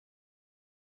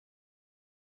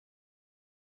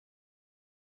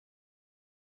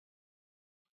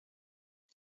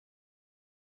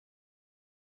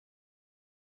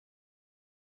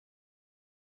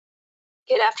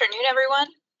Good afternoon, everyone.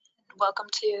 Welcome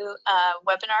to a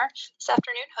webinar this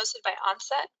afternoon hosted by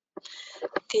Onset.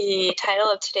 The title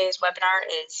of today's webinar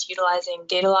is Utilizing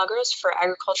Data Loggers for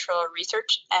Agricultural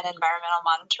Research and Environmental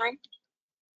Monitoring.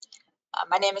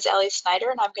 My name is Eli Snyder,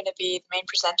 and I'm going to be the main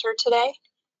presenter today.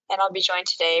 And I'll be joined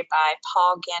today by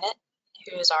Paul Gannett,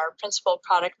 who is our Principal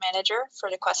Product Manager for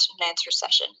the question and answer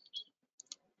session.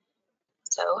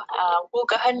 So we'll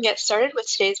go ahead and get started with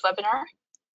today's webinar.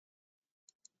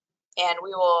 And we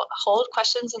will hold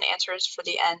questions and answers for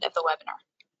the end of the webinar.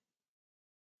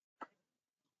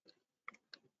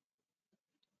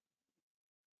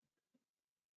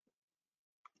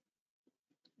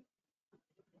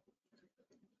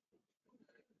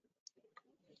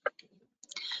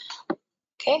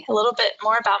 Okay, a little bit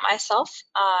more about myself.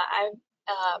 I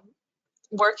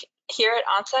work here at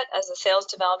Onset as a sales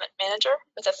development manager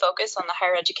with a focus on the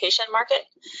higher education market.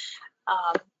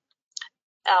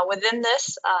 Within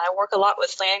this, I work a lot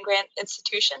with land grant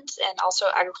institutions and also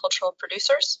agricultural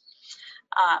producers.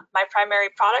 My primary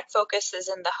product focus is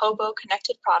in the HOBO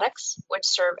connected products, which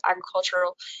serve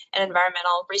agricultural and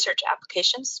environmental research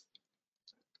applications.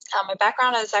 My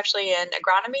background is actually in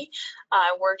agronomy.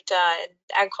 I worked in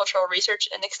agricultural research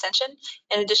and extension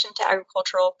in addition to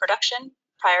agricultural production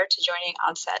prior to joining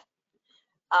Onset.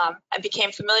 I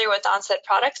became familiar with Onset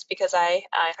products because I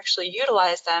actually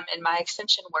utilized them in my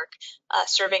extension work,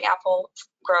 serving apple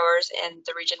growers in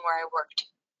the region where I worked.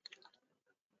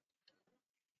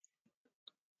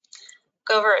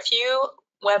 Go over a few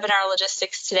webinar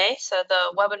logistics today. So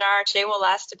the webinar today will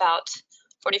last about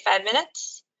 45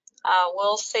 minutes.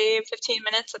 We'll save 15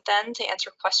 minutes at the end to answer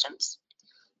questions.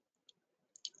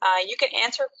 You can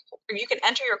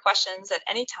enter your questions at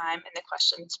any time in the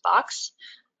questions box.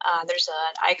 There's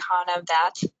an icon of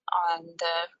that on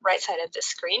the right side of the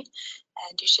screen,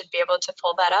 and you should be able to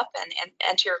pull that up and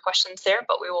enter your questions there,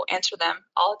 but we will answer them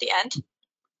all at the end.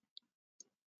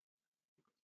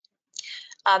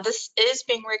 This is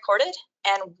being recorded,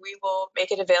 and we will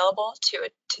make it available to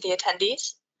the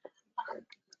attendees.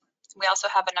 We also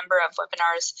have a number of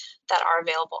webinars that are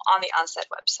available on the Onset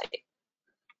website.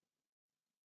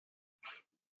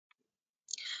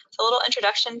 So a little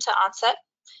introduction to Onset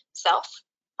itself.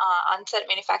 Onset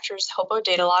manufactures HOBO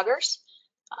data loggers.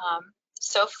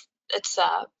 So it's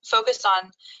focused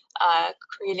on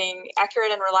creating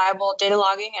accurate and reliable data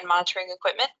logging and monitoring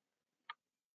equipment.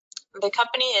 The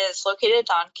company is located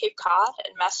on Cape Cod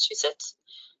in Massachusetts.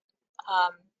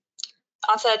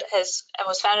 Onset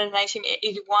was founded in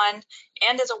 1981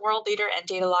 and is a world leader in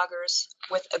data loggers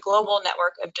with a global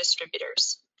network of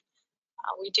distributors.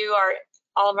 We do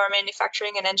all of our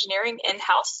manufacturing and engineering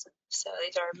in-house, so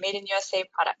these are made in USA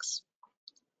products.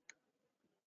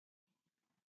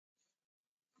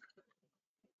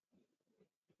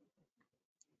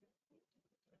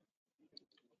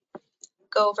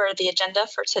 Go over the agenda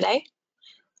for today.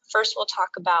 First, we'll talk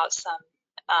about some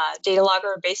data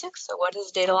logger basics. So what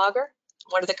is a data logger?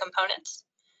 What are the components?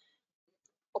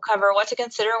 We'll cover what to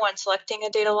consider when selecting a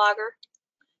data logger.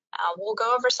 We'll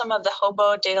go over some of the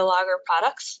HOBO data logger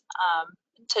products.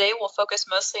 Today, we'll focus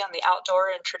mostly on the outdoor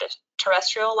and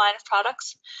terrestrial line of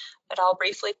products, but I'll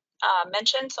briefly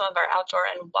mention some of our outdoor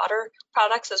and water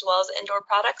products as well as indoor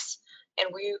products.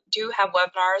 And we do have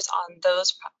webinars on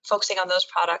those, focusing on those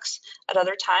products at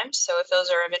other times. So if those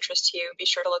are of interest to you, be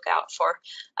sure to look out for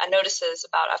notices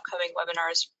about upcoming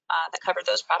webinars that cover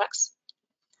those products.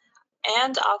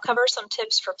 And I'll cover some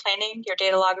tips for planning your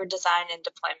data logger design and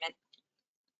deployment.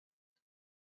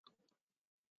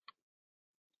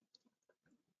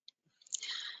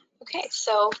 Okay,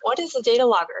 so what is a data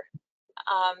logger?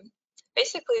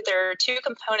 Basically, there are two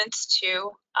components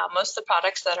to most of the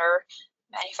products that are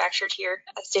manufactured here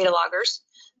as data loggers.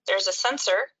 There's a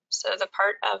sensor, so the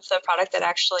part of the product that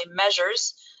actually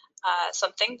measures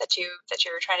something that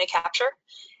you're trying to capture,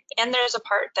 and there's a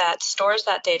part that stores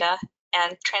that data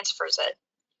and transfers it.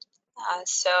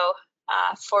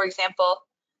 For example,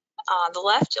 on the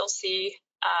left, you'll see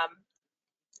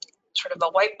sort of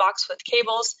a white box with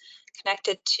cables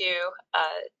connected to a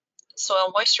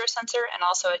soil moisture sensor and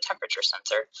also a temperature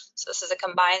sensor. So this is a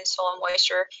combined soil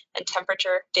moisture and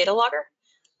temperature data logger.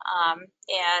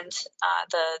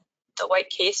 The white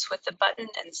case with the button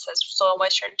and says soil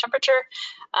moisture and temperature,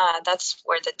 that's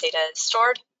where the data is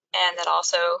stored, and that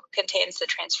also contains the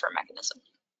transfer mechanism.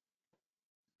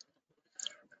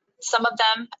 Some of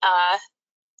them,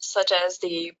 such as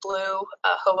the blue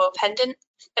HOBO pendant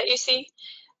that you see,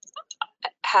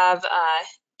 have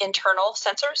internal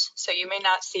sensors, so you may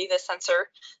not see the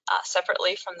sensor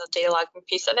separately from the data logging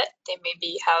piece of it. They may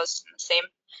be housed in the same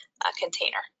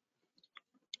container.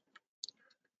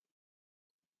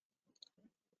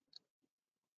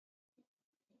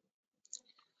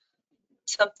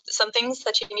 Some things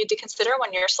that you need to consider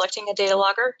when you're selecting a data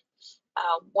logger.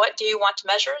 What do you want to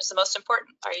measure is the most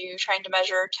important. Are you trying to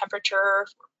measure temperature,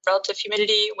 relative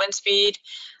humidity, wind speed?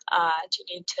 Do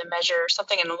you need to measure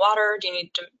something in the water? Do you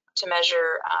need to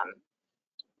measure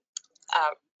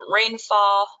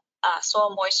rainfall,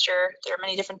 soil moisture? There are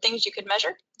many different things you could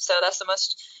measure. So that's the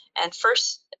most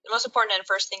important and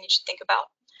first thing you should think about.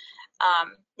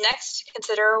 Next,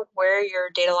 consider where your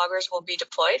data loggers will be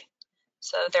deployed.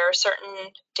 So there are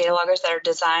certain data loggers that are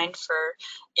designed for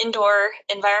indoor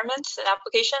environments and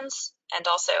applications and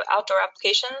also outdoor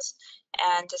applications.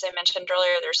 And as I mentioned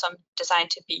earlier, there's some designed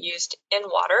to be used in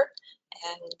water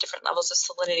and different levels of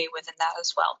salinity within that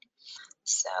as well.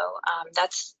 So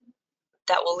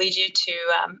that will lead you to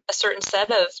a certain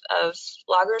set of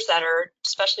loggers that are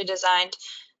specially designed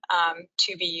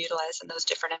to be utilized in those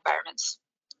different environments.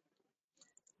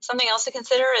 Something else to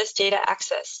consider is data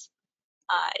access.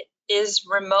 Is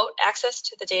remote access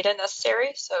to the data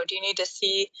necessary? So do you need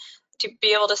to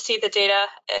be able to see the data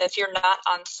if you're not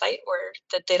on site where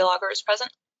the data logger is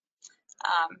present?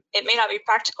 It may not be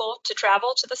practical to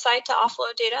travel to the site to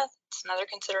offload data. It's another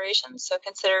consideration. So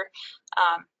consider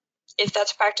if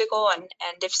that's practical, and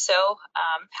if so,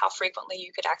 how frequently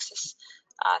you could access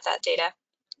that data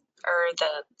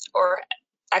or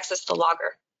access the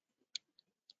logger.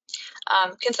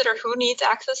 Consider who needs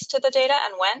access to the data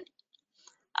and when.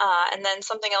 And then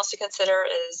something else to consider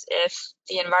is if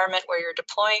the environment where you're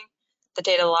deploying the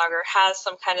data logger has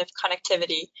some kind of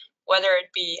connectivity, whether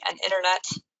it be an internet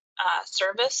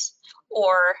service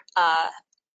or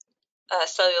a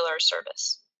cellular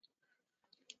service.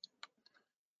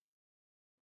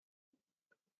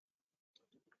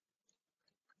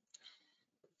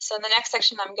 So in the next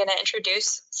section, I'm going to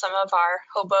introduce some of our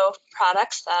HOBO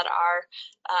products that are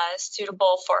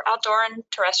suitable for outdoor and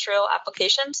terrestrial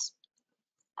applications.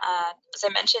 As I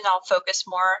mentioned, I'll focus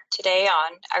more today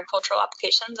on agricultural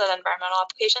applications and environmental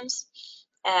applications,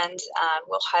 and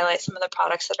we'll highlight some of the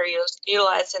products that are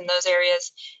utilized in those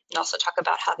areas and also talk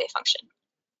about how they function.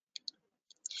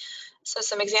 So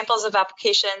some examples of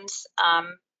applications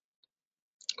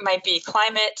might be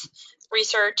climate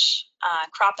research,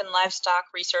 crop and livestock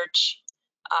research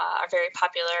are very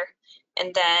popular,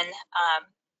 and then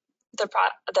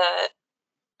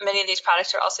many of these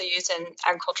products are also used in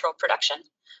agricultural production.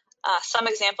 Some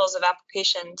examples of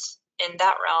applications in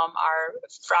that realm are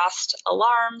frost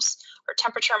alarms or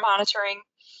temperature monitoring,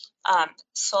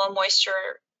 soil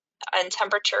moisture and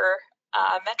temperature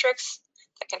metrics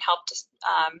that can help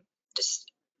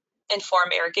just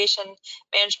inform irrigation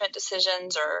management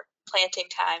decisions or planting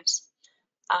times.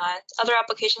 Other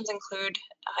applications include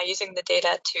using the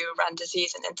data to run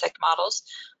disease and insect models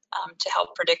to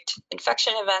help predict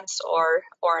infection events or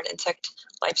an insect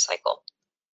life cycle.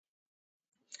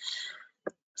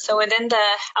 So within the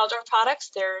outdoor products,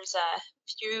 there's a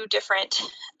few different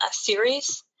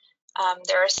series.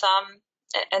 There are some,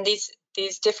 and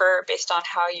these differ based on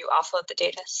how you offload the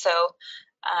data. So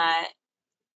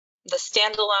the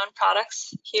standalone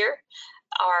products here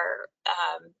are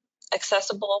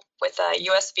accessible with a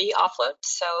USB offload.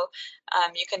 So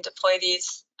you can deploy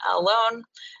these alone,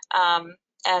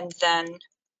 and then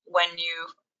when you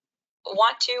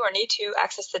want to or need to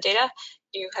access the data,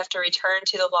 you have to return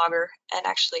to the logger and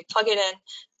actually plug it in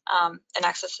and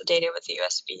access the data with the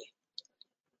USB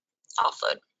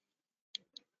offload.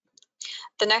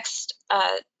 The next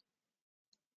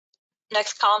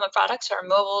column of products are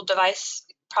mobile device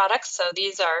products. So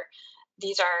these are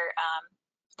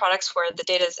products where the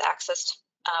data is accessed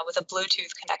with a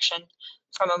Bluetooth connection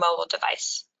from a mobile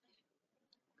device.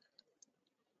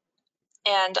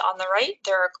 And on the right,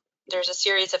 there's a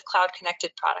series of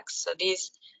cloud-connected products. So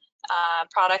these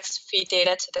products feed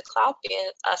data to the cloud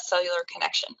via a cellular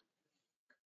connection.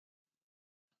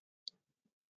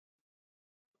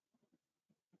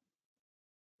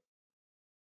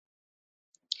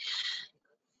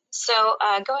 So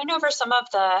going over some of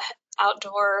the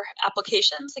outdoor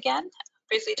applications again,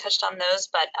 briefly touched on those,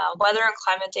 but weather and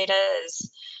climate data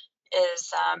is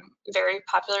very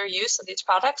popular use of these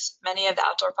products. Many of the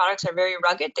outdoor products are very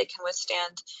rugged. They can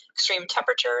withstand extreme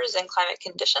temperatures and climate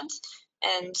conditions.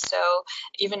 And so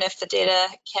even if the data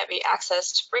can't be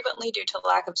accessed frequently due to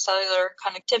lack of cellular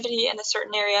connectivity in a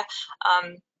certain area,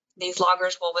 these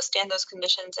loggers will withstand those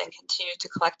conditions and continue to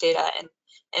collect data in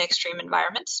extreme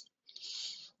environments.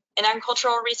 In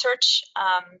agricultural research,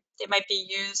 they might be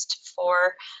used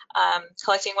for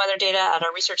collecting weather data at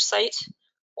a research site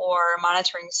or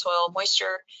monitoring soil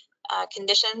moisture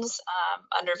conditions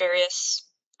under various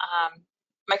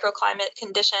microclimate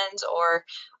conditions or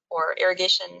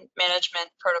irrigation management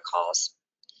protocols.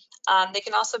 They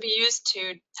can also be used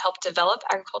to help develop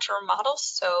agricultural models.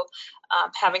 So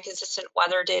having consistent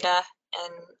weather data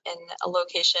in a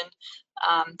location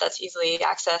that's easily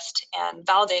accessed and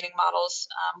validating models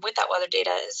with that weather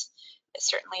data is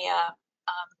certainly a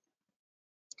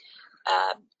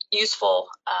useful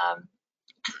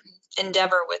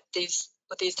endeavor with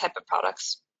these type of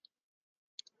products.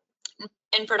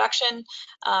 In production,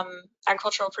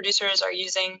 agricultural producers are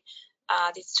using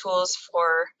these tools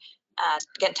for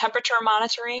again, temperature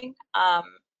monitoring.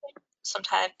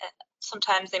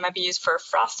 Sometimes they might be used for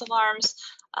frost alarms,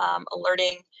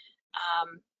 alerting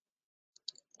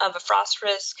of a frost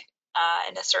risk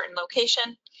in a certain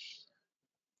location,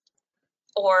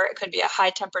 or it could be a high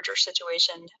temperature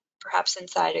situation, perhaps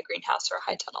inside a greenhouse or a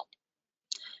high tunnel.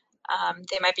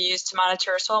 They might be used to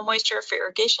monitor soil moisture for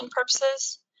irrigation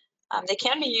purposes. They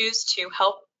can be used to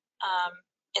help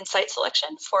in site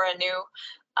selection for a new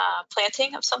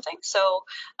planting of something. So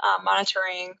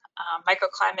monitoring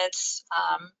microclimates,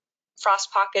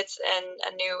 frost pockets in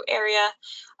a new area,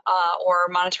 or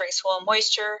monitoring soil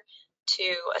moisture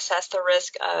to assess the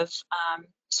risk of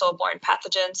soil-borne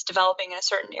pathogens developing in a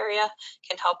certain area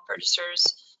can help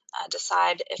producers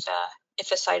decide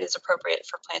if a site is appropriate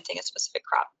for planting a specific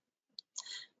crop.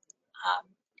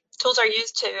 Tools are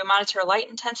used to monitor light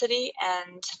intensity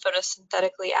and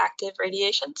photosynthetically active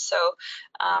radiation, so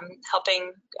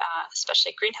helping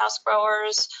especially greenhouse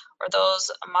growers or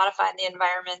those modifying the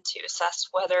environment to assess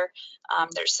whether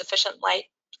there's sufficient light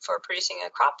for producing a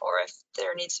crop or if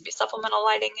there needs to be supplemental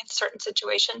lighting in a certain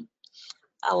situation.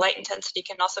 Light intensity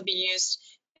can also be used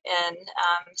in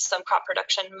some crop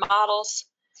production models.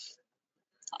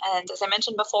 And as I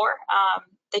mentioned before,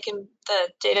 the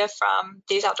data from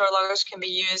these outdoor loggers can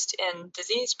be used in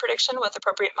disease prediction with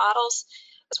appropriate models,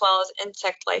 as well as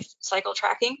insect life cycle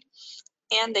tracking.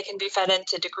 And they can be fed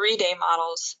into degree day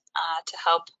models to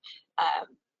help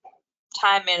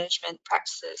time management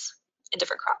practices in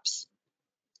different crops.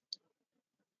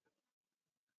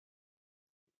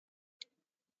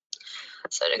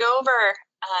 So to go over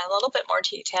a little bit more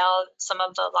detail, some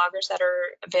of the loggers that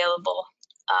are available,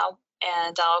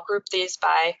 and I'll group these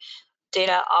by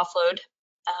data offload.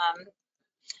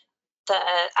 The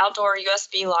outdoor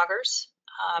USB loggers,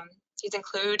 these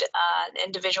include an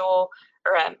individual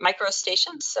or a micro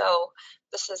station. So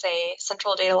this is a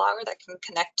central data logger that can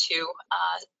connect to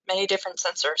many different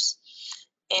sensors.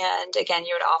 And again,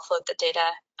 you would offload the data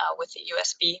with the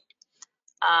USB.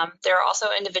 There are also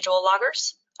individual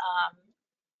loggers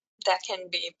that can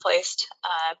be placed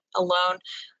alone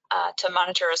to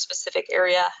monitor a specific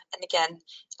area. And again,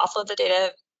 offload the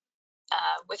data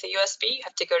with a USB. You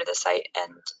have to go to the site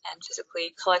and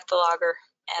physically collect the logger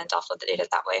and offload the data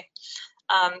that way.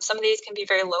 Some of these can be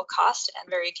very low cost and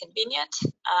very convenient.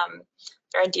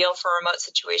 They're ideal for remote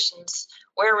situations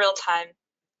where real-time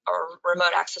or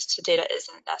remote access to data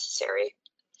isn't necessary.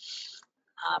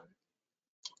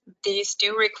 These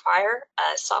do require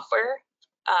software,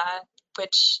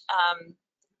 which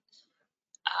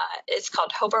is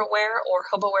called HOBOware or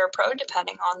HOBOware Pro,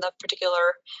 depending on the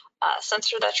particular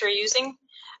sensor that you're using.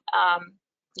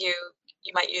 You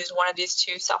might use one of these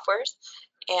two softwares,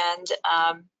 and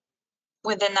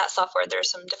within that software, there's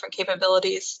some different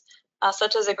capabilities,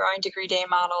 such as a growing degree day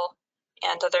model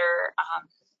and other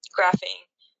graphing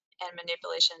and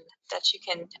manipulation that you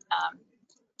can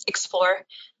explore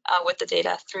with the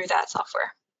data through that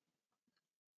software.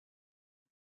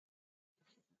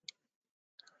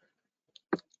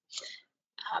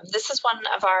 This is one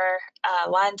of our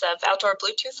lines of outdoor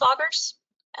Bluetooth loggers,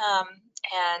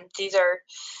 and these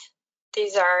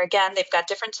are again, they've got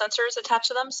different sensors attached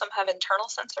to them. Some have internal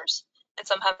sensors and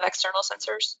some have external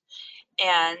sensors,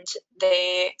 and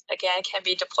they again can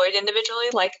be deployed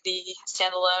individually like the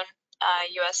standalone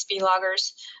USB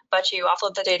loggers, but you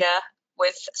offload the data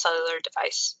with a cellular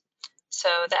device. So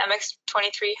the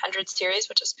MX2300 series,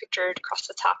 which is pictured across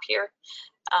the top here,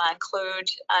 include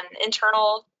an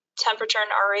internal temperature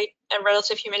and R rate and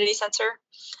relative humidity sensor,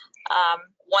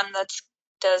 one that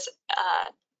does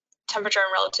temperature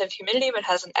and relative humidity but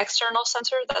has an external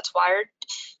sensor that's wired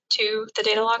to the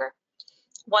data logger,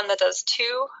 one that does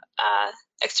two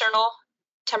external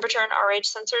temperature and R rate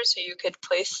sensors, so you could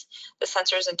place the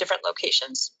sensors in different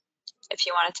locations if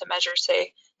you wanted to measure,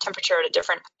 say, temperature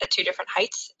at two different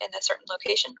heights in a certain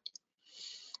location.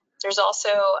 There's also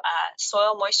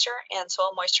soil moisture and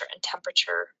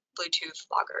temperature Bluetooth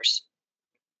loggers.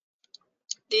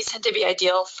 These tend to be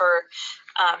ideal for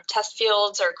test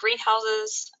fields or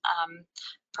greenhouses,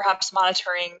 perhaps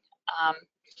monitoring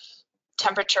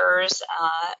temperatures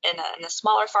in a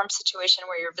smaller farm situation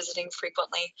where you're visiting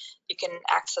frequently. You can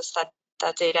access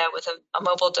that data with a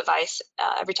mobile device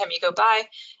every time you go by,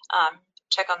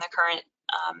 check on the current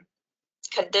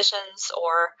conditions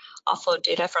or offload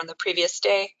data from the previous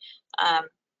day,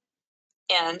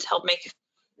 and help make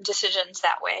decisions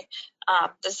that way.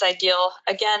 This is ideal,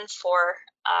 again, for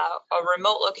a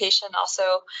remote location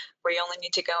also, where you only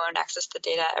need to go and access the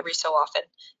data every so often.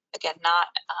 Again,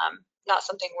 not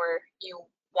something where you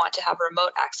want to have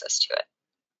remote access to it.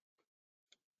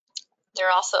 There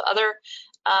are also other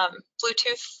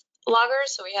Bluetooth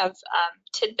loggers. So we have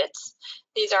tidbits.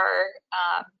 These are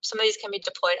some of these can be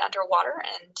deployed underwater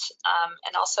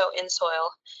and also in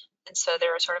soil, and so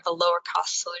they're sort of a lower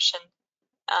cost solution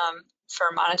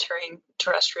for monitoring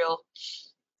terrestrial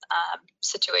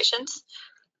situations.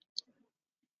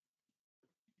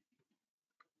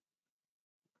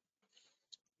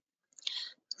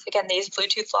 So again, these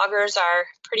Bluetooth loggers are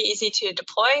pretty easy to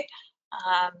deploy,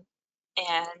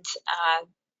 and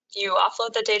you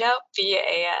offload the data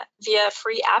via a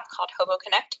free app called HOBO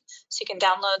Connect. So you can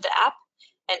download the app,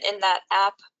 and in that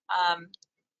app,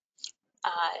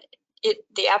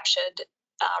 the app should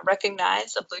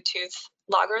recognize a Bluetooth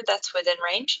logger that's within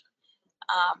range,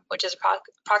 which is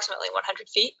approximately 100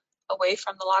 feet away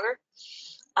from the logger.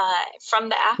 From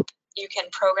the app, you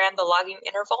can program the logging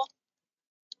interval.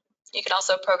 You can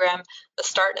also program the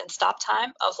start and stop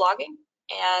time of logging,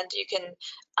 and you can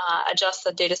adjust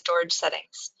the data storage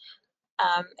settings.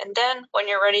 And then when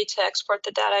you're ready to export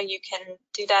the data, you can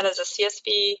do that as a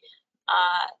CSV,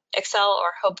 Excel,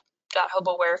 or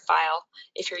 .hoboware file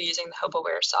if you're using the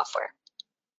HOBOware software.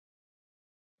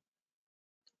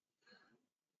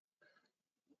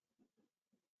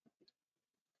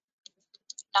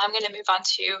 Now I'm going to move on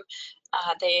to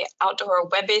the outdoor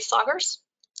web-based loggers.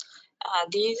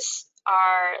 These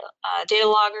are data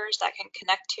loggers that can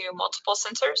connect to multiple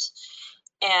sensors,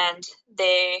 and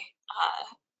they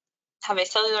have a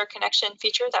cellular connection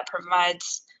feature that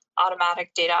provides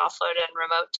automatic data offload and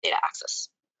remote data access.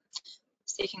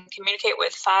 So you can communicate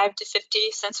with 5 to 50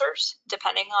 sensors,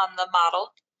 depending on the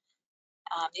model.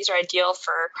 These are ideal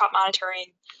for crop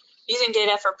monitoring, using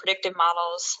data for predictive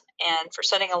models, and for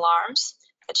setting alarms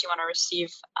that you want to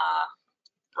receive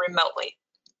remotely.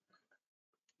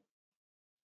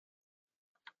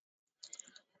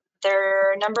 There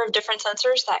are a number of different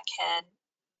sensors that can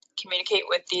communicate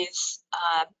with these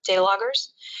data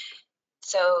loggers.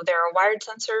 So there are wired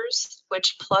sensors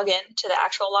which plug into the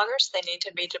actual loggers. They need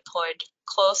to be deployed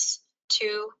close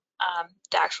to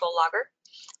the actual logger.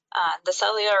 The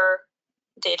cellular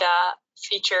data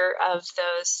feature of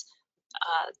those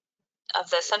of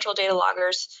the central data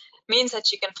loggers means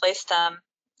that you can place them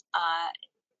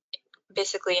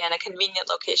basically in a convenient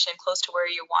location close to where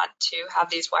you want to have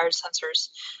these wired sensors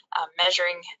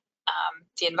measuring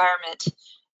the environment.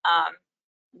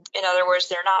 In other words,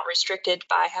 they're not restricted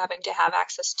by having to have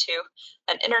access to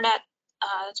an internet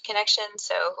connection,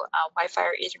 so Wi-Fi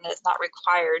or Ethernet is not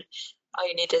required. All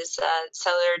you need is a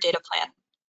cellular data plan.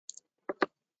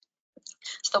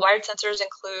 So the wired sensors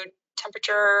include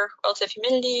temperature, relative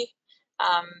humidity,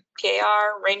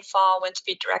 PAR, rainfall, wind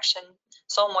speed, direction,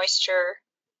 soil moisture,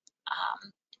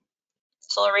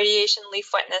 solar radiation, leaf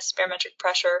wetness, barometric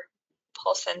pressure,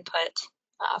 pulse input,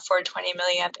 420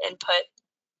 milliamp input,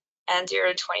 and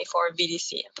 0 to 24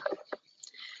 VDC input.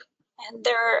 And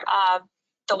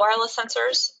the wireless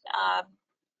sensors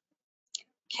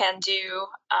can do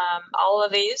all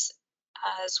of these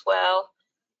as well,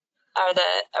 or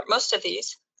most of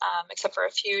these, except for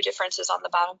a few differences on the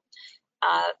bottom.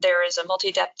 There is a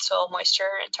multi-depth soil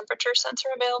moisture and temperature sensor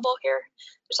available here.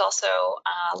 There's also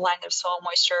a line of soil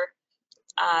moisture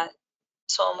and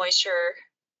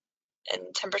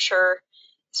temperature,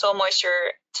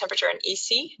 and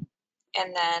EC,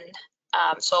 and then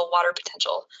soil water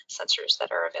potential sensors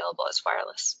that are available as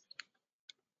wireless.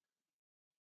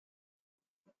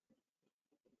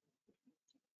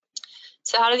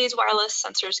 So how do these wireless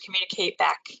sensors communicate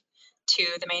back to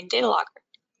the main data logger?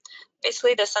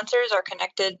 Basically, the sensors are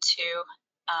connected to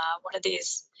one of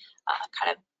these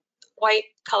kind of white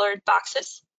colored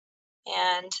boxes,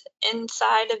 and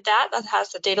inside of that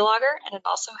has the data logger, and it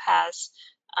also has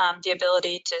the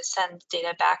ability to send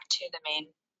data back to the main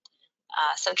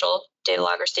central data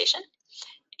logger station.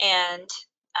 And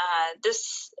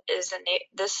this is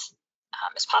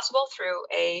possible through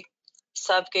a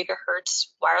sub-gigahertz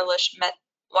wireless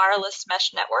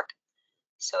mesh network.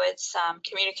 So it's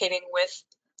communicating with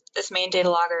this main data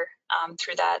logger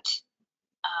through that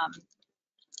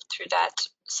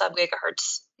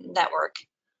sub-gigahertz network.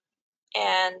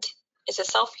 And it's a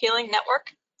self-healing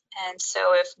network. And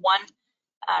so if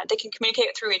they can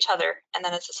communicate through each other, and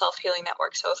then it's a self-healing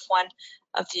network. So if one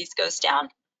of these goes down,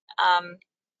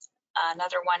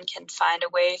 Another one can find a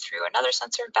way through another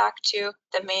sensor back to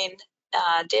the main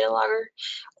data logger,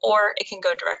 or it can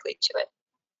go directly to it.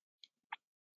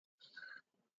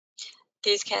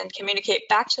 These can communicate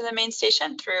back to the main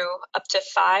station through up to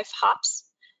 5 hops,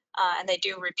 and they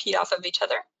do repeat off of each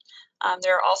other.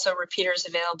 There are also repeaters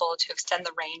available to extend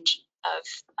the range of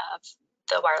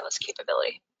the wireless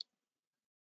capability.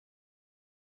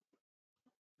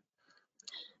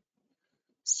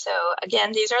 So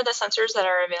again, these are the sensors that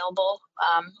are available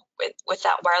with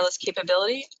that wireless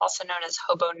capability, also known as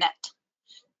HOBO net.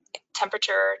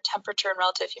 Temperature and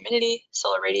relative humidity,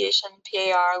 solar radiation,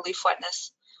 PAR, leaf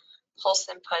wetness, pulse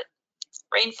input,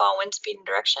 rainfall, wind speed and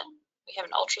direction. We have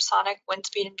an ultrasonic wind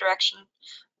speed and direction,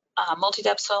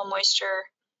 multi-depth soil moisture,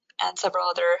 and several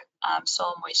other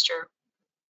soil moisture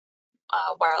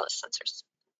wireless sensors.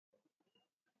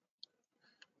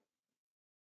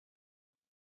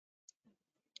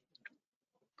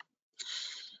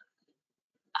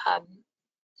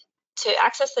 To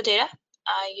access the data,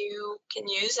 you can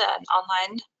use an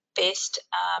online-based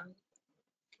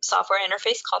software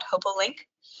interface called HOBO Link.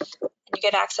 And you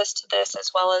get access to this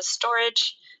as well as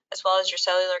storage, as well as your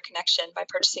cellular connection by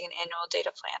purchasing an annual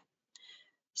data plan.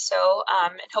 So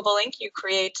in HOBO Link, you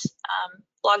create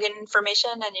login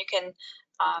information, and you can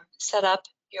set up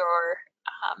your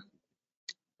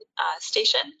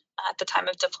station at the time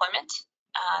of deployment,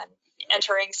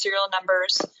 entering serial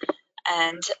numbers,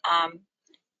 and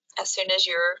as soon as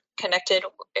you're connected,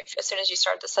 as soon as you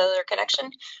start the cellular connection,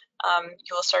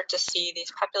 you will start to see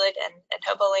these populate in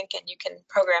HOBO Link, and you can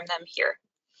program them here.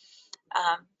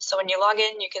 So when you log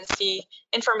in, you can see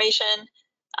information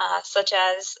such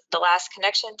as the last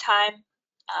connection time,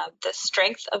 the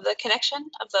strength of the connection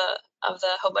of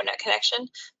the HOBONet connection,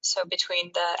 so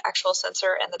between the actual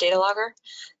sensor and the data logger,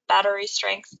 battery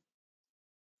strength,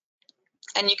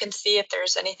 and you can see if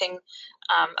there's anything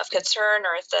of concern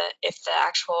or if the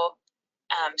actual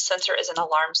sensor is in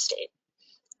alarm state.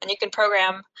 And you can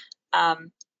program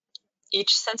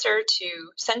each sensor to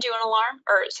send you an alarm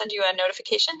or send you a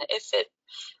notification if it,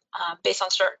 based on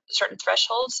certain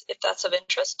thresholds, if that's of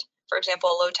interest. For example,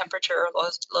 low temperature,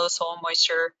 low soil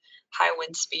moisture, high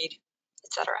wind speed,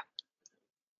 etc.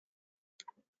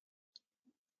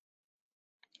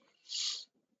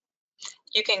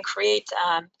 You can create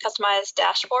customized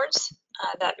dashboards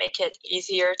that make it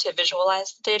easier to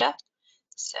visualize the data.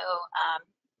 So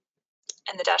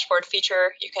in the dashboard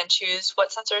feature, you can choose what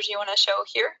sensors you want to show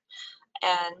here,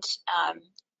 and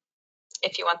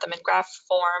if you want them in graph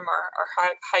form or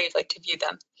how you'd like to view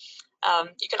them.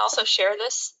 You can also share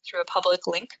this through a public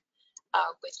link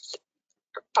with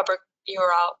public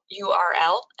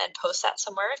URL and post that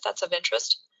somewhere if that's of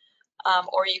interest,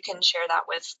 or you can share that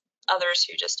with others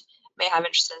who just may have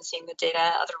interest in seeing the data,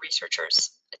 other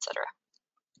researchers, etc.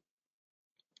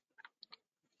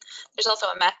 There's also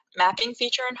a mapping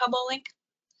feature in HOBO Link.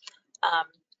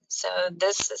 So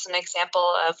this is an example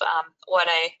of what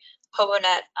a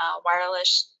HOBONet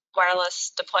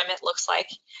wireless deployment looks like.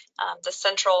 The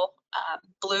central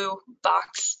blue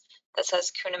box that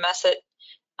says Kounemesset,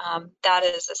 that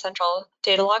is a central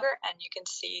data logger, and you can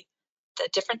see the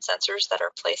different sensors that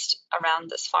are placed around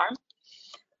this farm.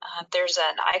 There's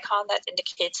an icon that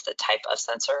indicates the type of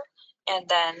sensor, and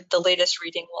then the latest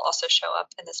reading will also show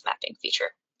up in this mapping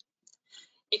feature.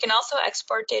 You can also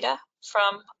export data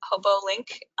from HOBO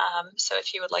Link. So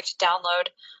if you would like to download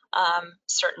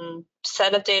certain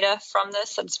set of data from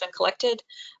this that's been collected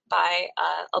by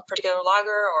a particular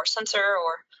logger or sensor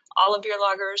or all of your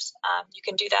loggers, you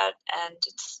can do that, and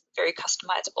it's very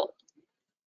customizable.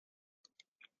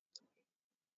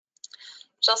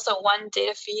 There's also one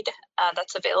data feed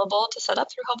that's available to set up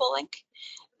through HOBO Link.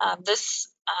 This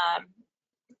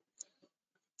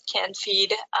can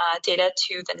feed data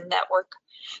to the Network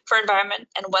for Environment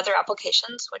and Weather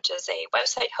Applications, which is a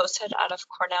website hosted out of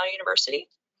Cornell University.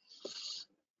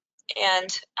 And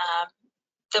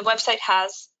the website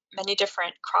has many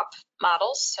different crop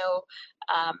models. So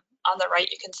on the right,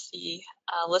 you can see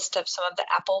a list of some of the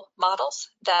Apple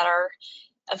models that are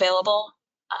available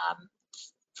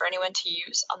for anyone to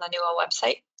use on the NUA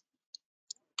website.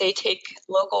 They take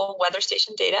local weather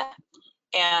station data,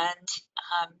 and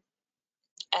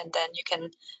then you can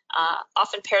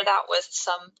often pair that with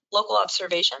some local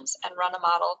observations and run a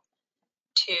model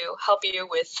to help you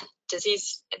with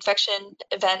disease, infection,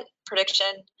 event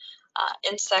prediction,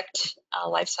 insect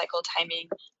life cycle timing,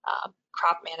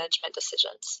 crop management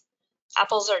decisions.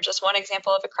 Apples are just one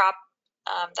example of a crop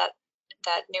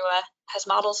that NUA has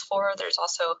models for. There's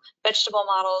also vegetable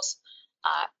models,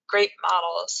 grape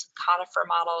models, conifer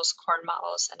models, corn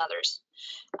models, and others.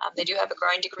 They do have a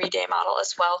growing degree day model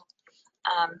as well.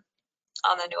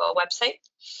 on the NUA website.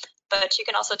 But you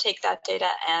can also take that data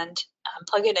and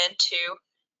plug it into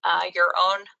your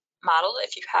own model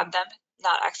if you have them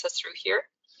not accessed through here.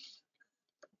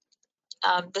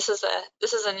 This is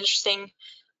an interesting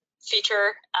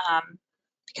feature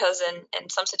because in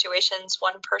some situations,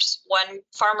 one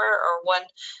farmer or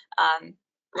one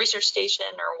research station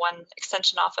or one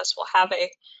extension office will have a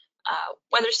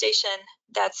weather station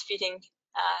that's feeding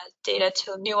data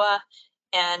to NUA,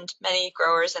 and many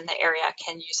growers in the area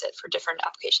can use it for different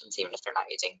applications, even if they're not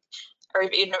using, or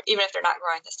even if they're not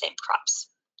growing the same crops.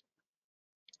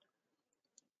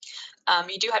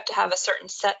 You do have to have a certain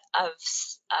set of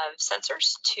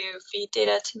sensors to feed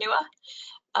data to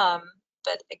NUA.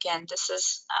 But again, this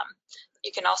is,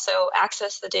 you can also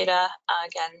access the data,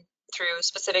 again, through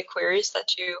specific queries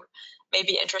that you may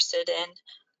be interested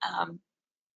in,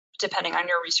 depending on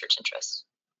your research interests.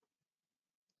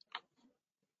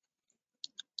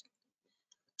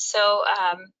 So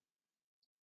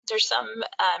there's some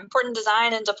important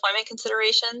design and deployment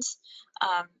considerations.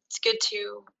 It's good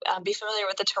to be familiar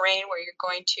with the terrain where you're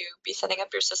going to be setting up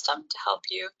your system to help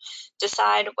you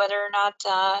decide whether or not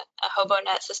a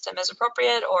HOBO-net system is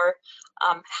appropriate, or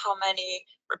how many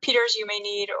repeaters you may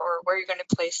need, or where you're going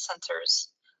to place sensors,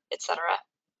 etc.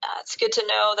 It's good to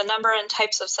know the number and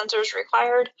types of sensors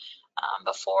required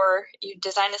before you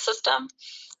design a system.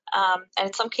 And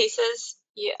in some cases,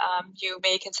 you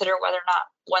may consider whether or not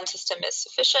one system is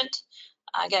sufficient.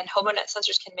 Again, HOBO-net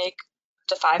sensors can make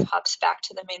to 5 hubs back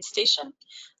to the main station.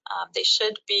 They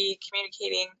should be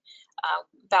communicating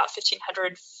about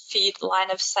 1,500 feet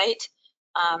line of sight,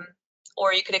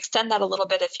 or you could extend that a little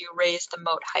bit if you raise the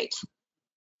moat height.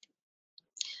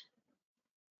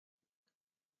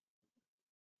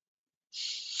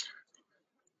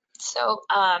 So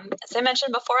as I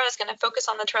mentioned before, I was going to focus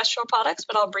on the terrestrial products,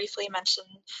 but I'll briefly mention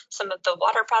some of the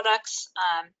water products.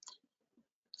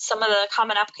 Some of the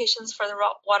common applications for the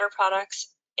water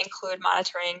products include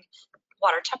monitoring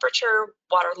water temperature,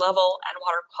 water level, and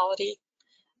water quality.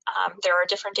 There are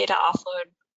different data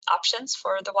offload options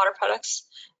for the water products.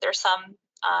 There are some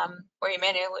where you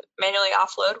manually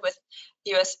offload with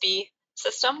USB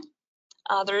system.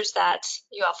 Others that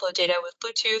you offload data with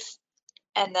Bluetooth,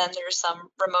 and then there's some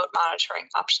remote monitoring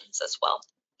options as well.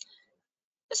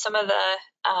 Some of the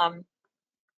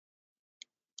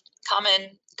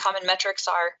common metrics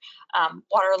are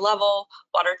water level,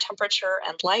 water temperature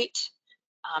and light,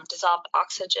 dissolved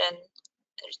oxygen,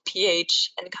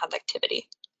 pH, and conductivity.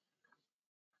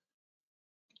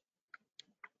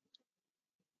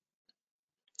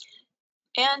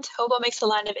 And HOBO makes a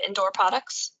line of indoor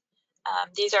products.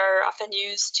 These are often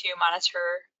used to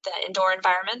monitor the indoor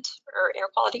environment or air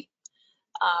quality,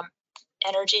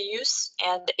 energy use,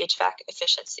 and HVAC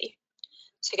efficiency.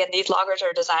 So again, these loggers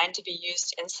are designed to be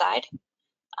used inside.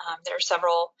 There are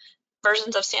several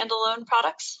versions of standalone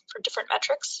products for different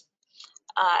metrics,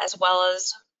 as well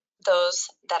as those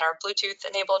that are Bluetooth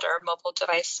enabled or mobile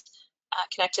device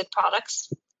connected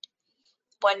products.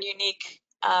 One unique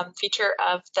feature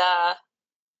of the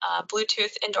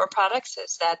Bluetooth indoor products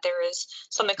is that there is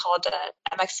something called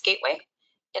an MX gateway,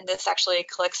 and this actually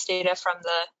collects data from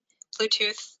the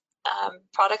Bluetooth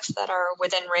products that are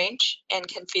within range and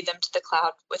can feed them to the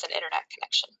cloud with an internet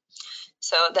connection.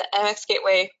 So the MX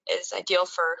gateway is ideal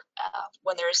for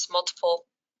when there's multiple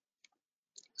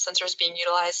sensors being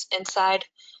utilized inside,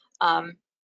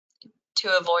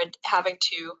 to avoid having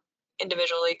to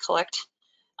individually collect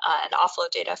and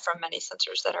offload data from many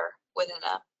sensors that are within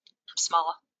a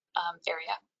small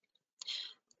area.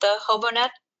 The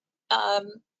HOBO-net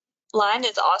line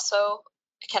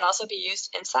can also be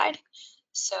used inside.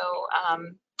 So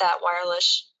that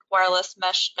wireless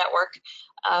mesh network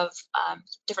of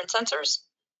different sensors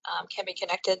can be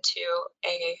connected to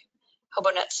a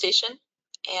HOBO-net station,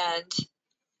 and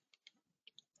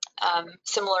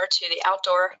similar to the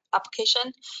outdoor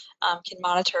application, can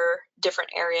monitor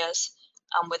different areas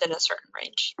within a certain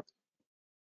range.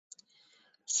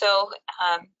 So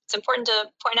it's important to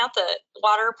point out the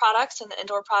water products and the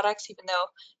indoor products, even though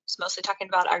it's mostly talking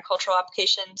about agricultural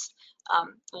applications.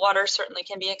 Water certainly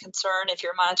can be a concern if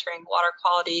you're monitoring water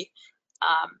quality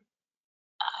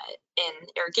in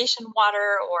irrigation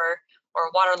water or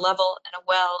water level in a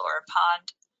well or a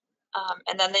pond.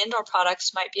 And then the indoor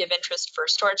products might be of interest for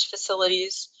storage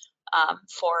facilities,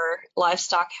 for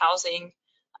livestock housing,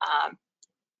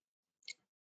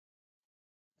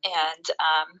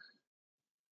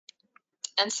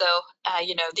 and so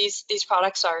these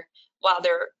products are, while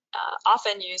they're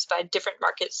often used by different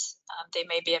markets, they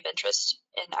may be of interest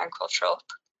in agricultural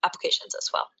applications as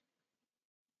well.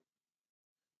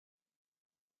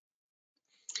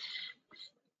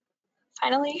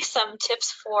 Finally, some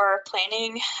tips for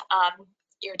planning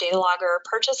your data logger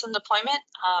purchase and deployment.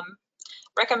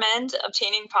 Recommend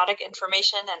obtaining product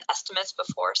information and estimates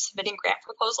before submitting grant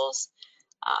proposals.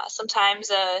 Sometimes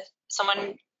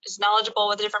someone is knowledgeable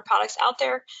with the different products out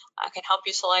there, can help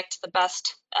you select the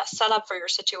best setup for your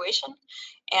situation.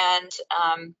 And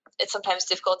it's sometimes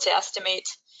difficult to estimate,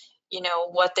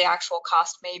 what the actual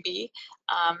cost may be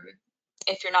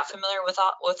if you're not familiar with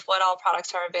what all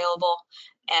products are available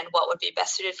and what would be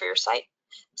best suited for your site.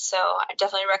 So I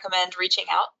definitely recommend reaching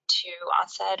out to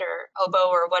Onset or HOBO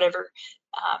or whatever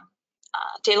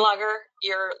data logger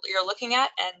you're looking at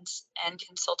and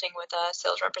consulting with a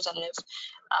sales representative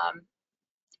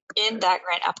in that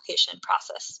grant application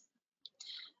process.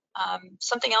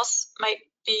 Something else might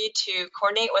be to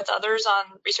coordinate with others on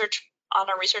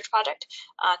a research project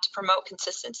to promote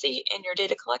consistency in your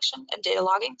data collection and data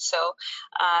logging. So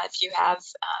if you have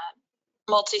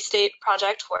a multi-state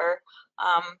project where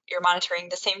you're monitoring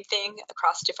the same thing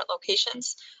across different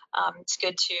locations, it's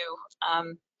good to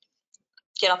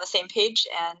get on the same page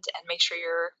and make sure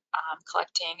you're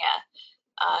collecting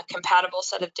a compatible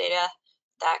set of data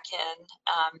that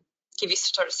can give you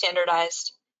sort of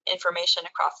standardized information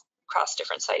across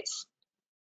different sites.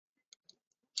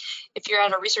 If you're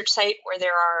at a research site where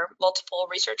there are multiple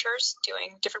researchers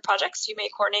doing different projects, you may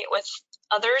coordinate with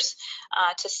others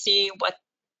to see what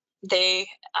they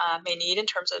may need in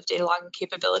terms of data logging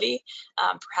capability.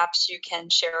 Perhaps you can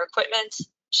share equipment,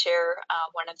 share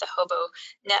one of the HOBO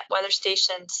net weather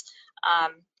stations,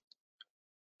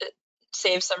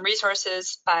 save some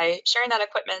resources by sharing that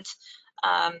equipment,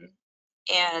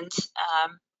 and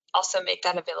also make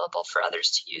that available for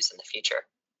others to use in the future.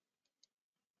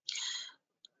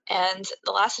 And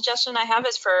the last suggestion I have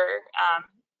is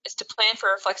to plan for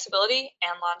flexibility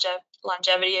and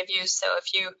longevity of use. So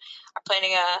if you are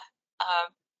planning a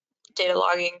data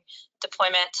logging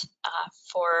deployment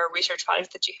for a research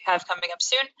project that you have coming up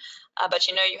soon, but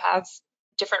you have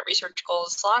different research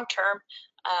goals long term,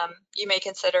 you may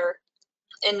consider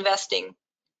investing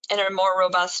in a more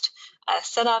robust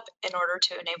setup in order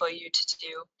to enable you to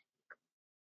do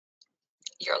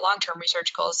your long-term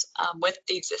research goals with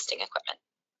the existing equipment.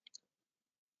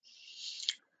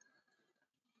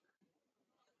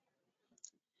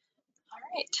 All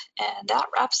right, and that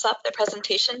wraps up the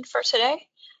presentation for today.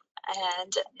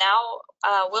 And now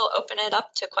we'll open it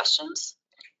up to questions.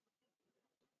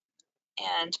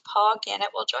 And Paul Gannett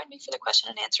will join me for the question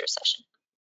and answer session.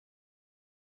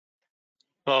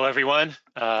 Hello, everyone.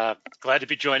 Glad to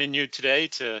be joining you today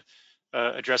to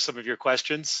address some of your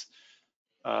questions.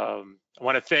 I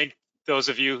want to thank those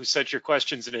of you who sent your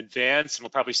questions in advance, and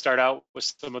we'll probably start out with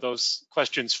some of those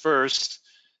questions first,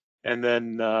 and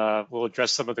then we'll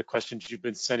address some of the questions you've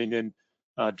been sending in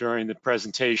during the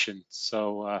presentation.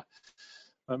 So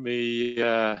let me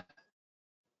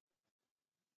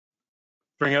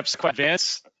bring up some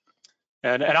advance.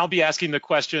 And I'll be asking the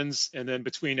questions, and then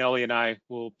between Ellie and I,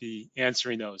 we'll be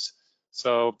answering those.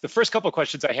 So the first couple of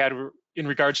questions I had were in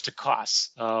regards to costs.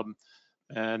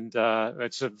 And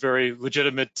it's a very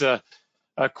legitimate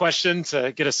question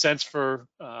to get a sense for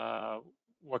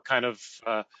what kind of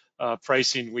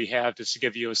pricing we have, just to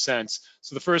give you a sense.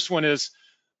 So the first one is,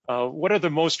 what are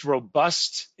the most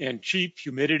robust and cheap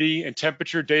humidity and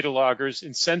temperature data loggers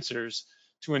and sensors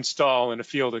to install in a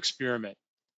field experiment?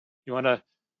 You want to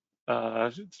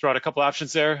throw out a couple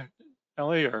options there,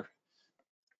 Ellie, or?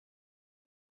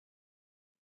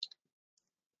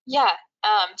 Yeah,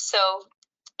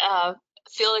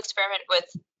 field experiment with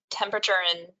temperature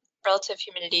and relative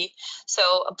humidity. So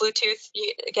a Bluetooth,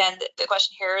 again, the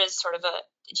question here is sort of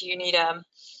do you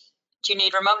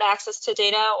need remote access to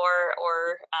data,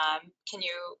 or can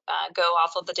you go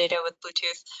off of the data with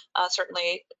Bluetooth?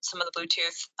 Certainly some of the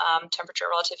Bluetooth temperature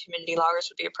relative humidity loggers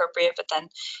would be appropriate, but then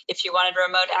if you wanted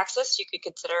remote access, you could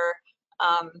consider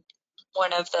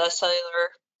one of the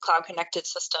cellular cloud connected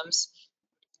systems.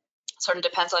 Sort of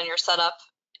depends on your setup.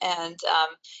 And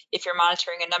if you're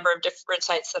monitoring a number of different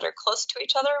sites that are close to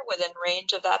each other within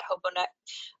range of that HOBO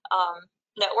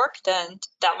network, then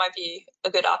that might be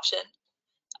a good option.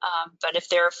 But if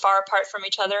they're far apart from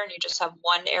each other and you just have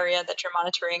one area that you're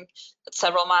monitoring that's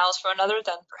several miles from another,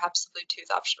 then perhaps the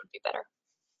Bluetooth option would be better.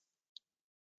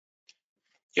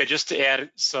 Yeah, just to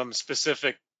add some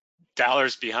specific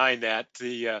dollars behind that,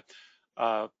 the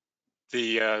HOBO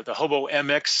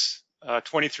MX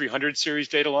 2300 series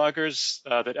data loggers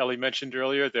that Ellie mentioned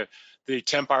earlier, the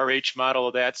temp RH model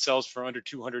of that sells for under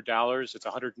 $200. It's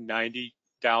 $190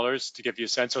 to give you a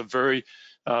sense of very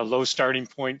low starting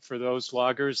point for those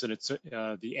loggers, and it's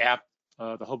the app,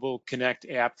 the HOBO Connect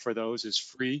app for those is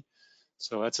free.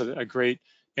 So that's a great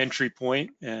entry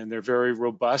point, and they're very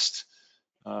robust,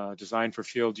 designed for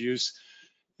field use.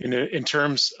 In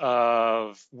terms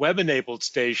of web-enabled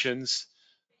stations,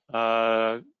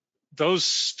 those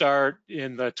start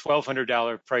in the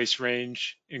 $1,200 price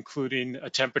range, including a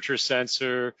temperature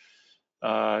sensor,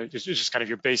 just kind of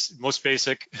your most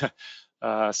basic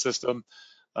system,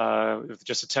 with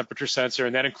just a temperature sensor,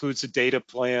 and that includes a data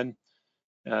plan,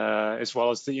 as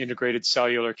well as the integrated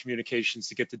cellular communications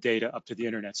to get the data up to the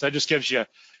internet. So that just gives you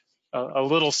a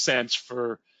little sense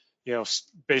for,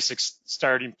 basic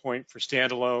starting point for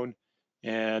standalone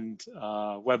and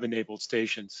web-enabled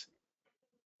stations.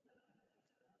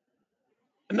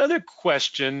 Another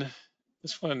question,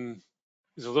 this one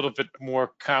is a little bit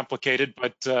more complicated,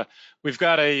 but we've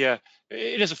got it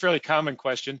is a fairly common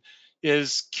question,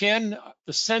 is can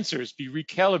the sensors be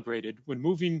recalibrated when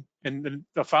moving, and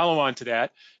the follow on to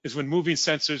that is when moving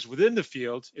sensors within the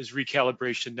field, is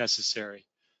recalibration necessary?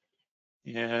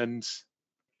 And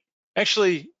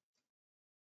actually,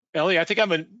 Ellie, I think I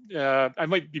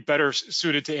might be better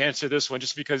suited to answer this one,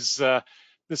 just because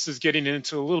this is getting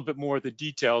into a little bit more of the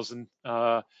details, and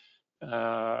I'm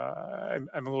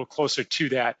a little closer to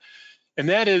that. And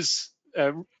that is,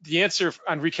 the answer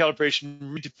on recalibration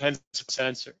really depends on the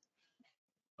sensor.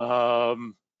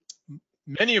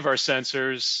 Many of our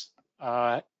sensors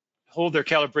hold their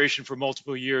calibration for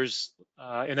multiple years,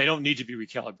 and they don't need to be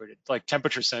recalibrated, like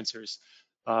temperature sensors.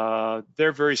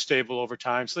 They're very stable over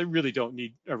time, so they really don't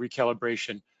need a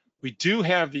recalibration. We do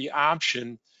have the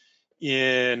option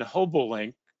in HOBO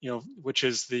Link, which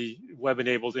is the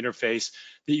web-enabled interface,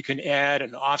 that you can add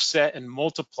an offset and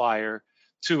multiplier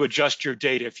to adjust your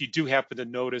data if you do happen to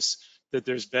notice that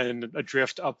there's been a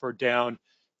drift up or down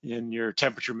in your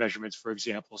temperature measurements, for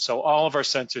example. So all of our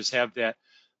sensors have that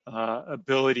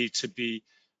ability to be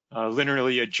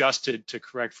linearly adjusted to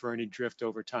correct for any drift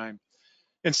over time.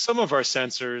 And some of our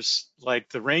sensors, like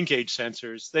the rain gauge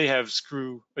sensors, they have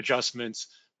screw adjustments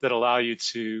that allow you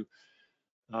to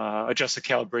adjust the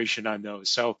calibration on those.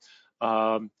 So,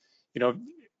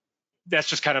 that's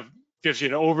just kind of gives you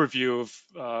an overview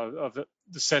of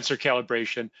the sensor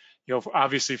calibration.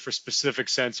 Obviously for specific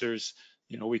sensors,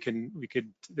 we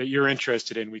could that you're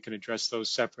interested in, we can address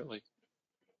those separately.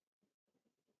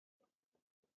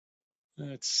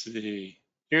 Let's see.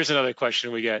 Here's another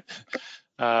question we get.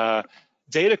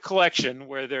 Data collection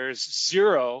where there's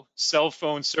 0 cell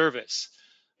phone service,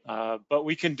 but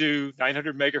we can do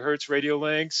 900 megahertz radio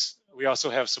links. We also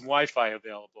have some Wi-Fi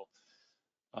available.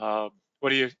 What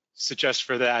do you suggest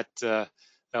for that,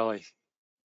 Ellie?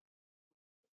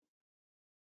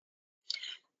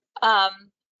 I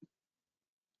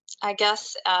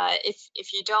guess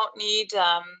if you don't need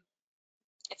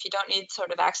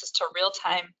sort of access to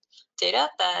real-time data,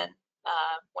 then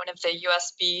one of the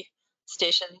USB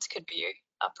stations could be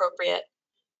appropriate.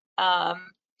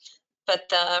 But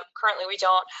currently we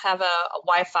don't have a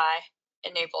Wi-Fi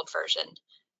enabled version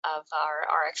of our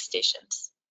RX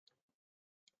stations.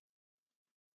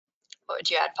 What would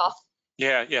you add, Paul?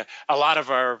 Yeah. A lot of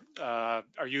our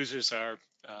users are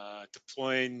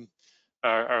deploying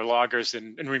our loggers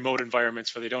in remote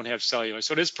environments where they don't have cellular.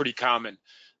 So it is pretty common.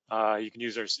 You can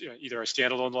use either our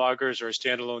standalone loggers or our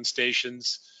standalone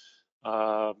stations,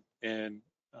 and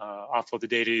offload the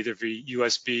data either via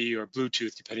USB or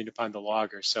Bluetooth, depending upon the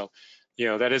logger. So,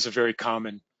 that is a very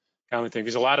common thing.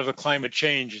 Because a lot of the climate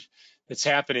change that's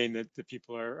happening that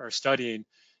people are studying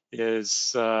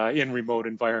is in remote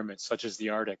environments, such as the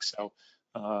Arctic. So,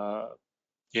 that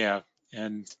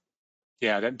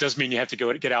does mean you have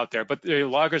to get out there. But the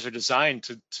loggers are designed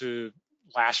to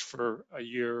last for a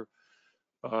year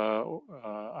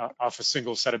off a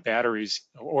single set of batteries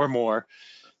or more,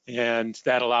 and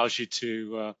that allows you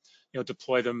to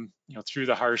deploy them through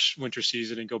the harsh winter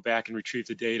season and go back and retrieve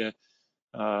the data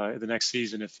the next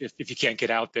season if you can't get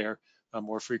out there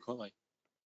more frequently.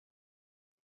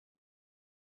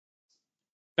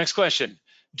 Next question.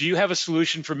 Do you have a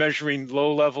solution for measuring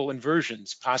low-level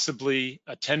inversions, possibly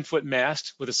a 10-foot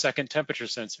mast with a second temperature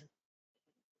sensor?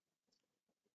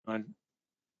 Want to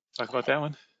talk about that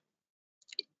one?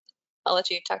 I'll let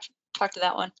you talk to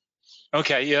that one.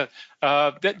 Okay, yeah.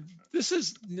 This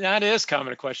is not as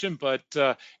common a question, but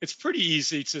it's pretty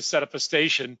easy to set up a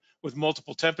station with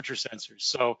multiple temperature sensors.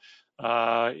 So,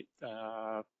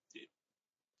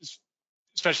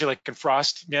 especially like in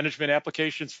frost management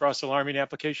applications, frost alarming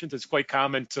applications, it's quite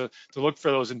common to look for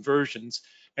those inversions.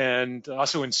 And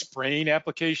also in spraying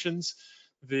applications,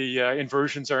 the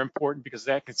inversions are important because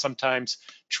that can sometimes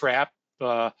trap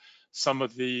some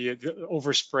of the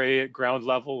overspray at ground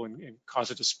level and cause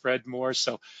it to spread more.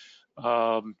 So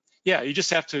you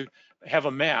just have to have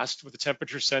a mast with the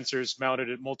temperature sensors mounted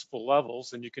at multiple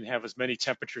levels, and you can have as many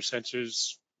temperature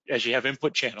sensors as you have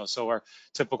input channels. So our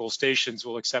typical stations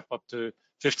will accept up to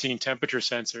 15 temperature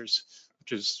sensors,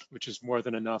 which is more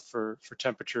than enough for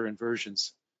temperature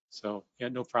inversions. So yeah,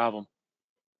 no problem.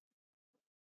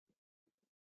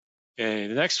 Okay,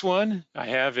 the next one I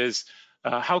have is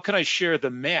how can I share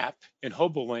the map in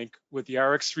HOBO with the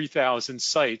RX3000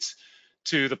 sites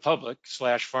to the public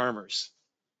 / farmers?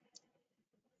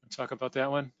 Talk about that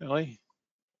one, Ellie?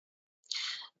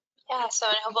 Yeah, so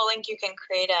in HOBO you can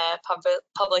create a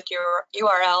public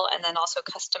URL and then also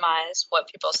customize what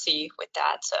people see with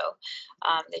that. So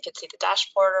they can see the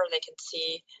dashboard, or they can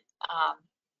see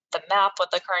the map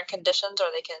with the current conditions, or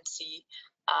they can see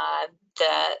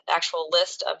the actual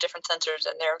list of different sensors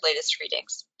and their latest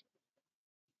readings.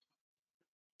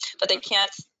 But they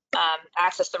can't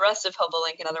access the rest of HOBO.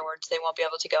 In other words, they won't be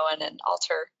able to go in and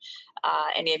alter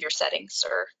any of your settings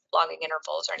or logging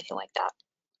intervals or anything like that.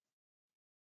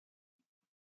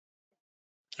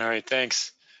 All right,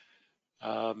 thanks.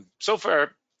 So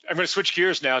far, I'm going to switch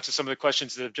gears now to some of the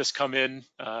questions that have just come in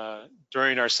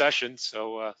during our session.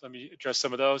 So let me address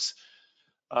some of those.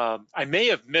 I may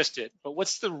have missed it, but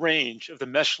what's the range of the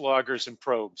mesh loggers and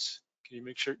probes? Can you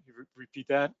make sure you repeat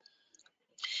that?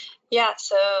 Yeah,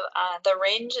 so the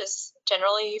range is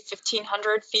generally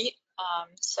 1,500 feet.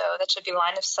 So that should be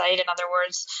line of sight. In other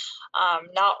words,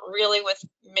 not really with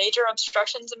major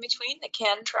obstructions in between. They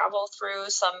can travel through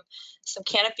some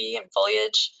canopy and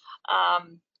foliage,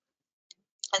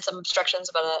 and some obstructions,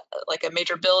 but like a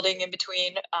major building in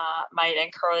between might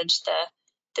encourage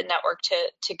the network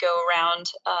to go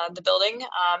around the building.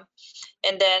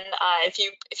 And then if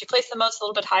you place the modes a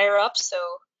little bit higher up, so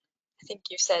I think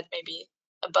you said maybe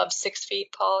above 6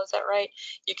 feet, Paul, is that right?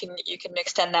 You can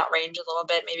extend that range a little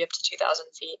bit, maybe up to 2,000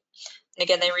 feet. And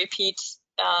again, they repeat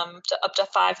up to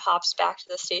 5 hops back to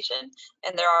the station.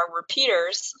 And there are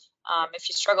repeaters. If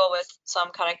you struggle with some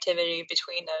connectivity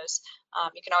between those,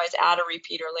 you can always add a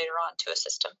repeater later on to a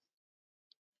system.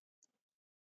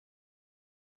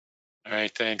 All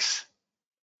right, thanks.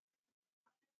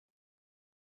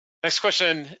 Next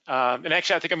question, and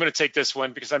actually I think I'm going to take this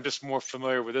one because I'm just more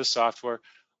familiar with this software.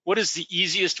 What is the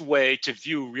easiest way to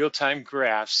view real-time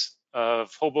graphs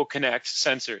of HOBO Connect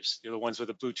sensors, the ones with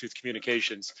the Bluetooth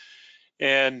communications?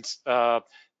 And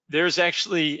there's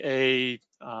actually a,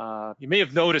 you may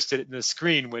have noticed it in the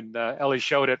screen when Ellie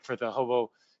showed it for the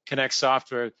HOBO Connect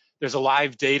software. There's a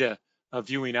live data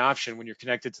viewing option when you're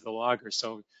connected to the logger.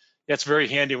 So that's very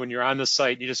handy when you're on the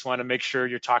site. You just want to make sure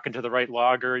you're talking to the right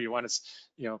logger. You want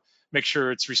to, make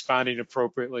sure it's responding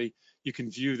appropriately. You can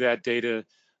view that data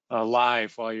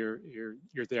live while you're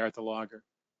there at the logger.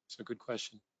 So good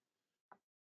question.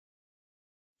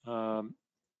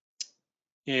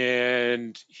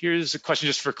 And here's a question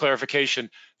just for clarification.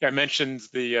 I mentioned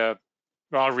the,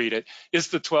 I'll read it. Is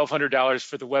the $1,200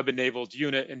 for the web-enabled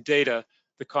unit and data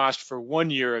the cost for 1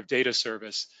 year of data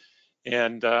service?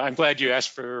 And I'm glad you asked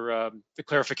for the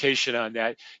clarification on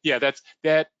that. Yeah,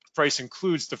 that price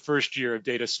includes the first year of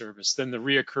data service. Then the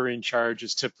reoccurring charge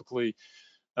is typically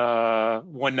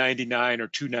 $199 or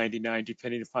 $299,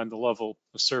 depending upon the level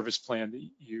of service plan that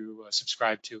you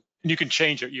subscribe to. And you can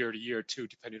change it year to year too,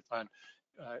 depending upon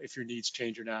if your needs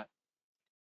change or not.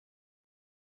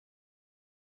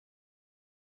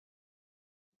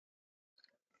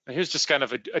 Now here's just kind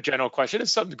of a general question.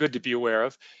 It's something good to be aware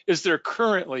of. Is there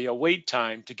currently a wait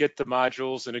time to get the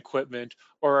modules and equipment,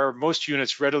 or are most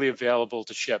units readily available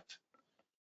to ship?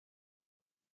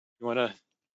 You want to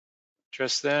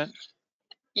address that?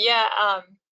 Yeah,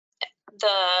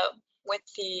 with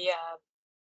the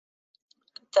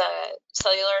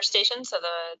cellular stations, so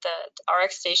the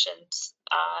RX stations,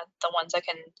 the ones that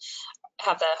can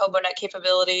have the HOBONet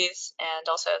capabilities and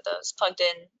also those plugged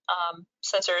in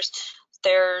sensors,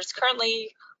 there's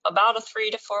currently about a 3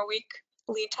 to 4 week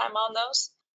lead time on those.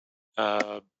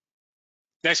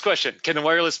 Next question. Can the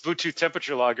wireless Bluetooth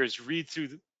temperature loggers read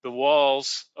through the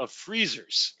walls of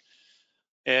freezers?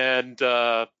 And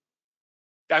I'm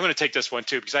going to take this one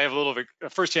too, because I have a little bit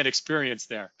of firsthand experience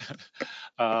there.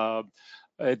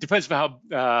 It depends on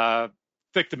how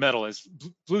thick the metal is.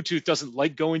 Bluetooth doesn't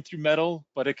like going through metal,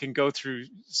 but it can go through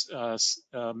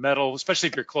metal, especially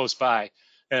if you're close by.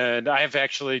 And I have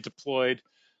actually deployed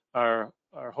our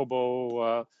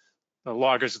HOBO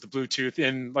loggers with the Bluetooth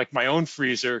in like my own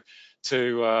freezer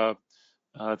to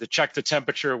check the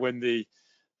temperature when the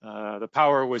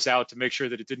power was out, to make sure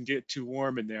that it didn't get too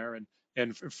warm in there.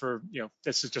 And for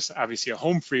this is just obviously a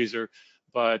home freezer,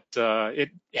 but it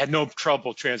had no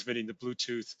trouble transmitting the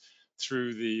Bluetooth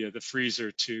through the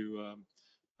freezer to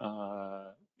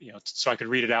so I could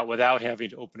read it out without having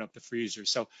to open up the freezer.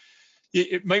 So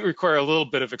it might require a little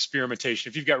bit of experimentation.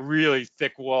 If you've got really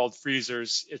thick walled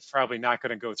freezers, it's probably not going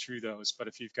to go through those. But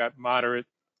if you've got moderate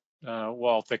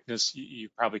wall thickness, you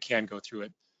probably can go through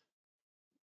it.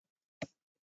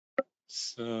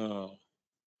 So,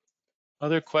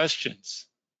 other questions?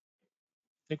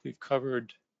 I think we've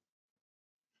covered.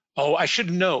 Oh, I should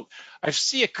note, I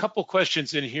see a couple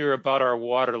questions in here about our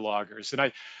water loggers,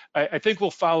 and I think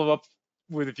we'll follow up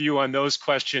with you on those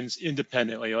questions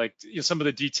independently, like some of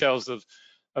the details of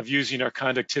using our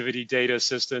conductivity data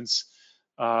assistance.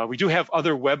 We do have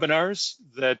other webinars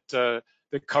that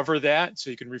cover that, so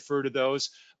you can refer to those,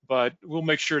 but we'll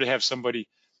make sure to have somebody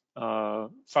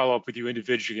follow up with you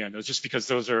individually on those, just because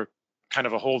those are kind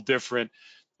of a whole different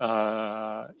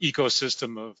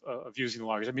ecosystem of using the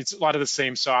loggers. I mean, it's a lot of the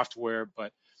same software,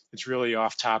 but it's really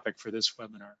off topic for this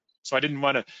webinar. So I didn't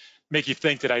want to make you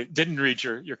think that I didn't read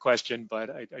your question,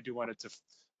 but I do want to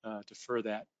defer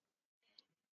that.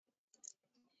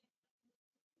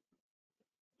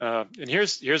 And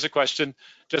here's a question.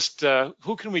 Just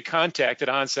who can we contact at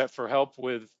Onset for help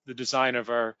with the design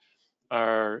of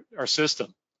our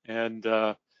system? And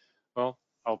well,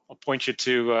 I'll point you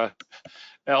to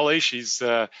Ellie. She's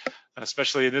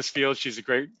especially in this field, she's a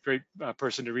great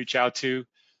person to reach out to,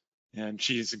 and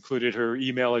she's included her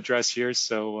email address here.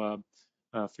 So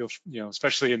feel,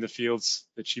 especially in the fields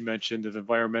that she mentioned of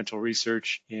environmental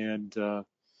research and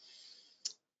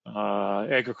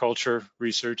agriculture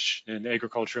research and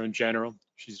agriculture in general.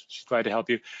 She's glad to help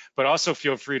you, but also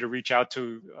feel free to reach out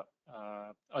to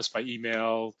us by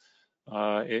email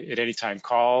at any time.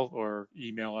 Call or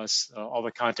email us. All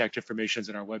the contact information is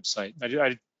in our website. I'm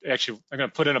going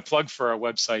to put in a plug for our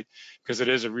website because it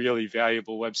is a really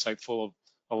valuable website full of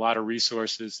a lot of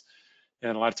resources,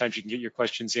 and a lot of times you can get your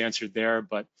questions answered there,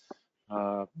 but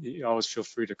you always feel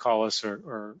free to call us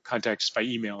or contact us by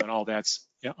email, and all that's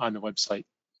on the website.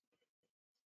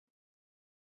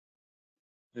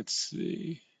 Let's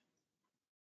see.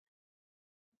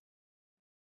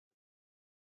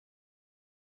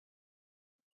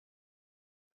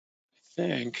 I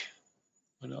think,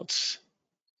 what else?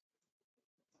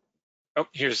 Oh,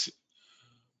 here's,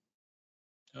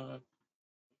 I'm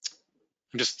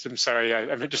sorry,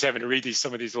 I'm just having to read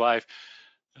some of these live.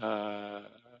 Oh,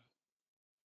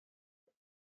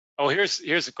 here's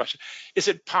a question. Is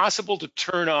it possible to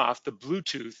turn off the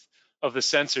Bluetooth of the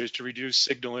sensors to reduce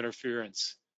signal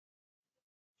interference?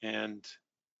 And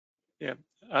yeah,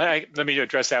 let me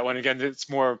address that one. Again, it's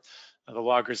more the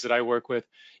loggers that I work with,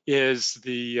 is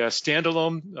the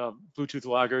standalone Bluetooth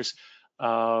loggers.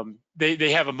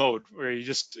 They have a mode where you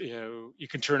just, you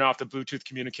can turn off the Bluetooth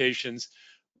communications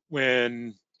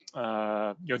when,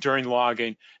 during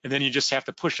logging, and then you just have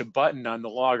to push a button on the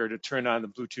logger to turn on the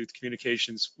Bluetooth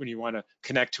communications when you want to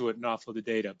connect to it and offload the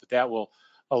data. But that will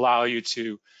allow you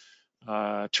to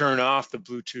turn off the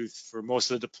Bluetooth for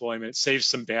most of the deployment. It saves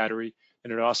some battery,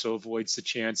 and it also avoids the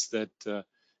chance that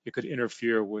it could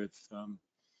interfere with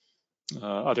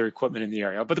other equipment in the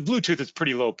area. But the Bluetooth is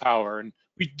pretty low power, and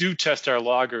we do test our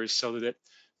loggers so that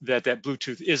that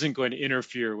Bluetooth isn't going to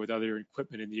interfere with other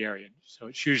equipment in the area. So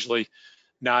it's usually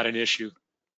not an issue.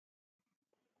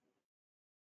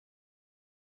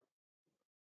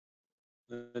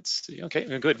 Let's see. Okay,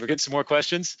 good. We're getting some more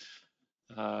questions.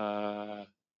 This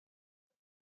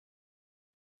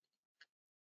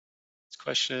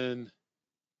question.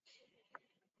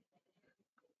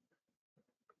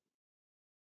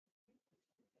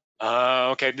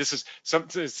 Okay, this is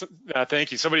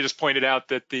thank you. Somebody just pointed out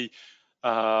that the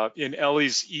in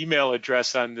Ellie's email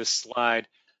address on this slide,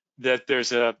 that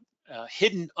there's a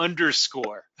hidden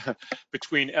underscore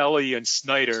between Ellie and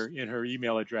Snyder in her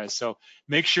email address. So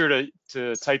make sure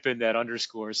to type in that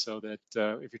underscore so that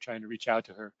if you're trying to reach out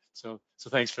to her. So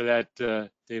thanks for that,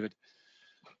 David.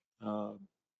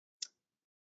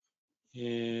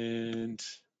 And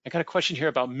I got a question here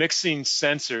about mixing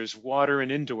sensors, water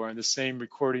and indoor, on the same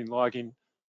recording logging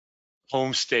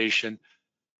home station.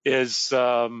 Is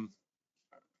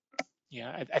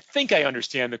yeah, I think I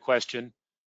understand the question.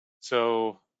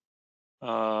 So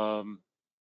yeah,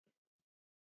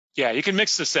 you can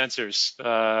mix the sensors.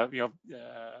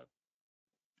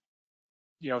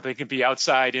 They can be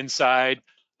outside, inside.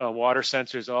 Water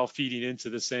sensors all feeding into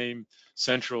the same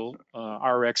central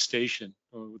RX station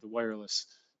with the wireless.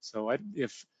 So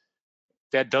if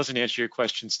that doesn't answer your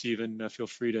question, Stephen, feel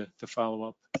free to follow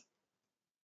up.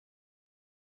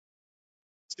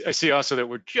 I see also that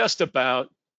we're just about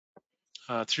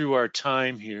through our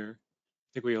time here. I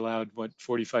think we allowed, what,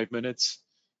 45 minutes?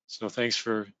 So thanks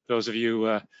for those of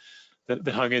you that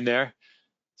hung in there.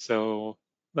 So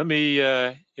let me,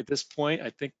 at this point, I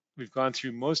think we've gone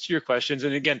through most of your questions.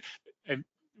 And again,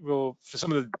 for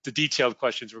some of the detailed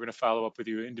questions, we're going to follow up with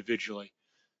you individually.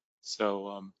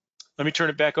 So let me turn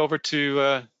it back over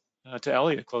to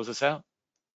Ellie to close us out.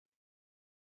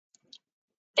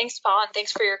 Thanks, Paul, and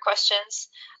thanks for your questions.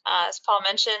 As Paul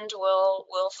mentioned,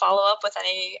 we'll follow up with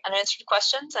any unanswered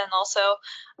questions, and also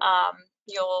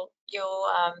you'll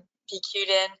be queued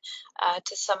in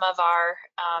to some of our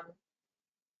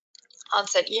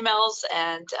on-set emails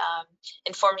and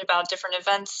informed about different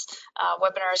events,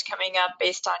 webinars coming up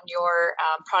based on your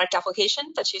product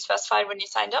application that you specified when you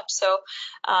signed up. So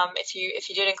if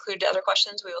you did include other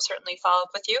questions, we will certainly follow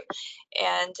up with you.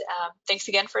 And thanks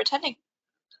again for attending.